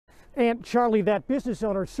And Charlie, that business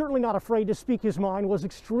owner, certainly not afraid to speak his mind, was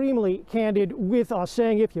extremely candid with us,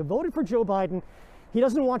 saying if you voted for Joe Biden, he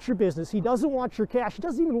doesn't want your business, he doesn't want your cash, he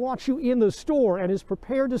doesn't even want you in the store, and is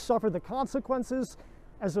prepared to suffer the consequences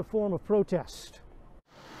as a form of protest.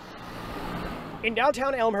 In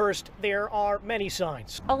downtown Elmhurst, there are many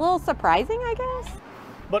signs. A little surprising, I guess.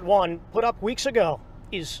 But one put up weeks ago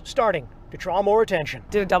is starting to draw more attention.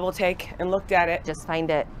 Did a double take and looked at it. Just find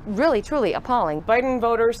it really, truly appalling. Biden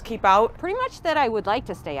voters keep out. Pretty much that I would like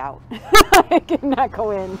to stay out. I cannot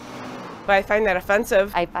go in. But I find that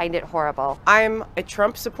offensive. I find it horrible. I'm a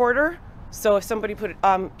Trump supporter, so if somebody put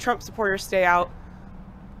Trump supporters stay out,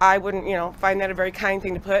 I wouldn't, find that a very kind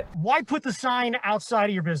thing to put. Why put the sign outside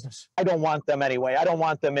of your business? I don't want them anyway. I don't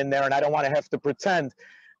want them in there, and I don't want to have to pretend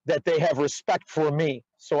that they have respect for me.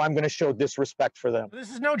 So I'm going to show disrespect for them.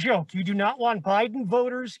 This is no joke. You do not want Biden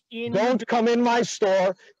voters in. Don't come in my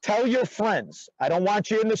store. Tell your friends. I don't want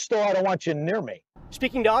you in the store. I don't want you near me.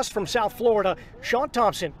 Speaking to us from South Florida, Shaun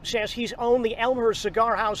Thompson says he's owned the Elmhurst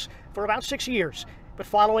Cigar House for about 6 years. But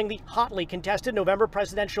following the hotly contested November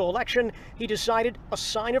presidential election, he decided a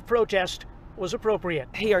sign of protest was appropriate.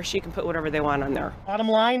 He or she can put whatever they want on there. Bottom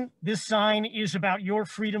line, this sign is about your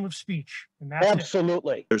freedom of speech. And that's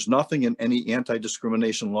Absolutely. It. There's nothing in any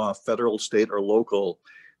anti-discrimination law, federal, state, or local,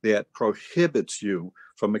 that prohibits you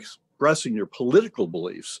from expressing your political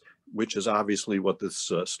beliefs, which is obviously what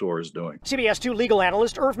this store is doing. CBS 2 legal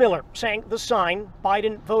analyst Irv Miller saying the sign,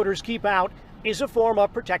 Biden voters keep out, is a form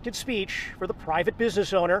of protected speech for the private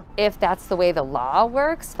business owner. If that's the way the law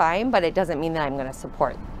works, fine, but it doesn't mean that I'm going to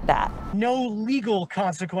support that. No legal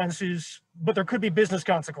consequences, but there could be business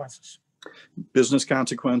consequences. Business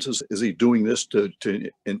consequences? Is he doing this to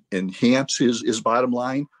enhance his bottom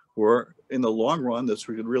line? Or in the long run, this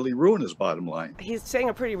could really ruin his bottom line? He's saying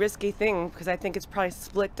a pretty risky thing because I think it's probably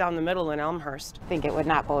split down the middle in Elmhurst. I think it would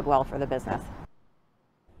not bode well for the business.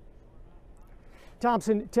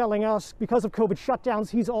 Thompson telling us because of COVID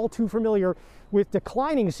shutdowns, he's all too familiar with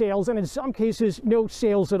declining sales and in some cases no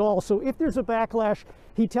sales at all. So if there's a backlash,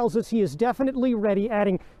 he tells us he is definitely ready,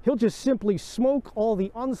 adding he'll just simply smoke all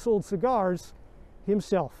the unsold cigars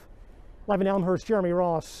himself. Live in Elmhurst, Jeremy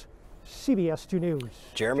Ross, CBS 2 News.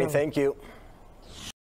 Jeremy, thank you.